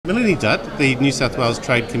Malini Dutt, the New South Wales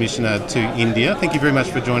Trade Commissioner to India. Thank you very much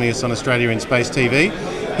for joining us on Australia in Space TV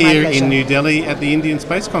here in New Delhi at the Indian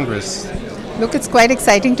Space Congress. Look, it's quite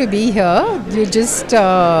exciting to be here. You just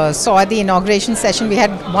saw the inauguration session. We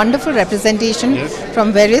had wonderful representation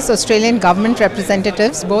from various Australian government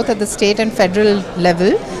representatives, both at the state and federal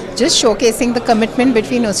level, just showcasing the commitment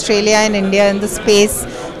between Australia and India in the space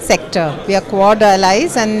sector. We are Quad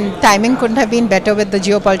allies, and timing couldn't have been better with the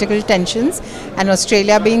geopolitical tensions and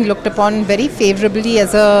Australia being looked upon very favorably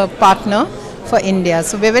as a partner for India.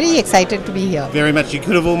 So we're very excited to be here. Very much. You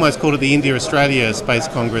could have almost called it the India-Australia Space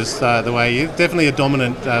Congress the way you. Definitely a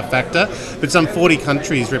dominant factor, but some 40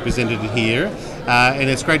 countries represented here. And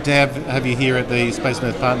it's great to have you here at the Space and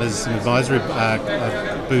Earth Partners Advisory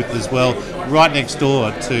booth as well, right next door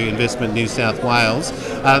to Investment New South Wales.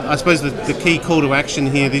 I suppose the key call to action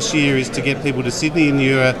here this year is to get people to Sydney, and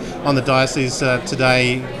you're on the diocese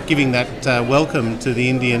today giving that welcome to the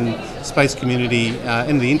Indian space community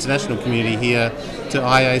and the international community here to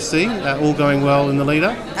IAC. All going well in the lead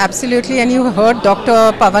up? Absolutely, and you heard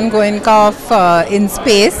Dr. Pavan Goenka of In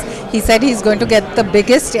Space. He said he's going to get the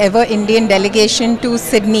biggest ever Indian delegation to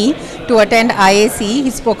Sydney to attend IAC. He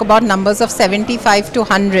spoke about numbers of 75 to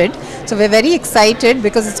 100. So we're very excited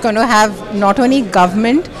because it's going to have not only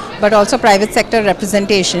government but also private sector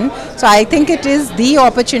representation. So I think it is the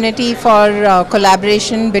opportunity for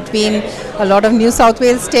collaboration between a lot of New South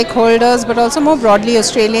Wales stakeholders but also more broadly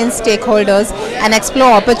Australian stakeholders, and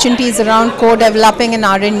explore opportunities around co-developing and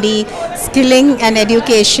R&D, skilling and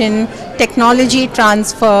education, technology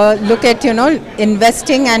transfer, look at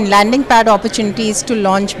investing and landing pad opportunities to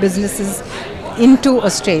launch businesses into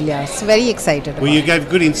Australia. So very excited. Well, you gave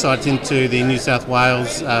good insights into the New South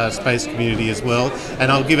Wales space community as well,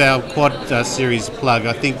 and I'll give our Quad series a plug.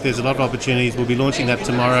 I think there's a lot of opportunities. We'll be launching that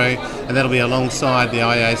tomorrow, and that'll be alongside the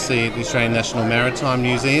IAC at the Australian National Maritime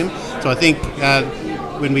Museum. So I think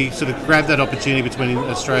when we sort of grab that opportunity between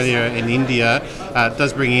Australia and India, it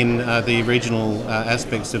does bring in the regional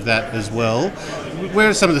aspects of that as well. Where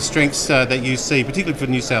are some of the strengths that you see, particularly for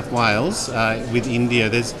New South Wales with India?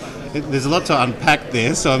 There's a lot to unpack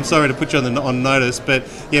there, so I'm sorry to put you on notice, but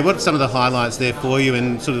yeah, what are some of the highlights there for you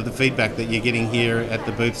and sort of the feedback that you're getting here at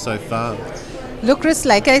the booth so far? Look, Chris,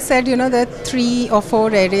 like I said, there are 3 or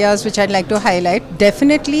 4 areas which I'd like to highlight.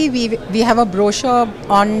 Definitely, we have a brochure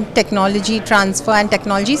on technology transfer and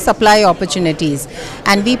technology supply opportunities.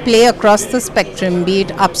 And we play across the spectrum, be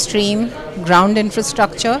it upstream, ground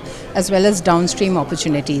infrastructure, as well as downstream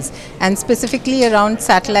opportunities. And specifically around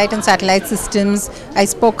satellite and satellite systems, I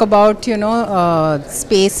spoke about,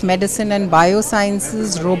 space, medicine and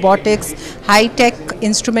biosciences, robotics, high-tech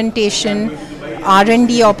instrumentation,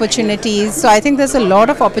 R&D opportunities. So I think there's a lot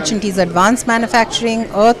of opportunities, advanced manufacturing,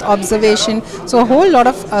 earth observation, so a whole lot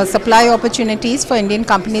of supply opportunities for Indian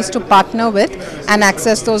companies to partner with and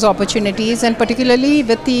access those opportunities. And particularly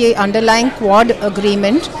with the underlying Quad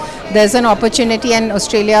agreement, there's an opportunity, and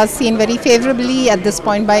Australia is seen very favorably at this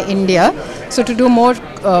point by India, so to do more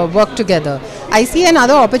work together. I see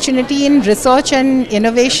another opportunity in research and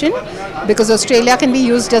innovation, because Australia can be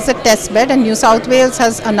used as a test bed, and New South Wales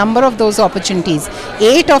has a number of those opportunities.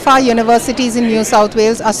 8 of our universities in New South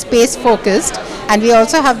Wales are space focused, and we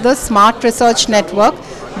also have the Smart Research Network,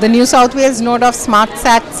 the New South Wales node of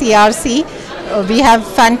SmartSat CRC. We have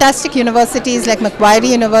fantastic universities like Macquarie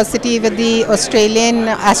University with the Australian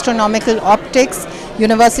Astronomical Optics,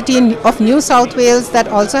 University of New South Wales that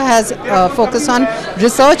also has a focus on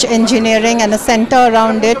research engineering and a center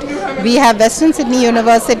around it. We have Western Sydney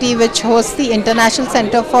University, which hosts the International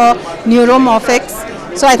Centre for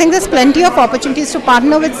Neuromorphics. So I think there's plenty of opportunities to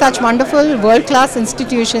partner with such wonderful world-class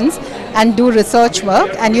institutions and do research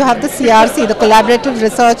work. And you have the CRC, the Collaborative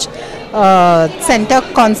Research Centre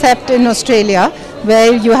concept in Australia,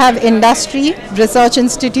 where you have industry, research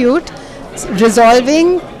institute,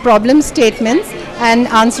 resolving problem statements and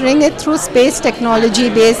answering it through space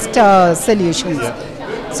technology-based solutions.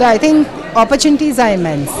 Yeah. So I think opportunities are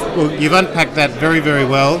immense. Well, you've unpacked that very, very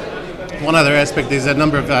well. One other aspect, there's a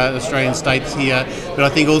number of Australian states here, but I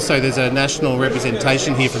think also there's a national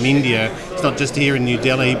representation here from India. It's not just here in New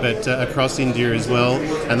Delhi, but across India as well,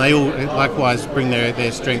 and they all likewise bring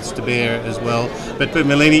their strengths to bear as well. But for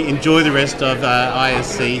Malini, enjoy the rest of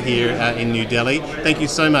ISC here in New Delhi. Thank you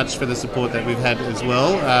so much for the support that we've had as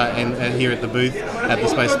well, and here at the booth at the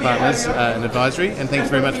Space Partners and Advisory, and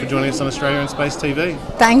thanks very much for joining us on Australia and Space TV.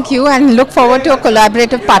 Thank you, and look forward to a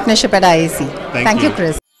collaborative partnership at IAC. Thank you,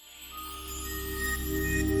 Chris.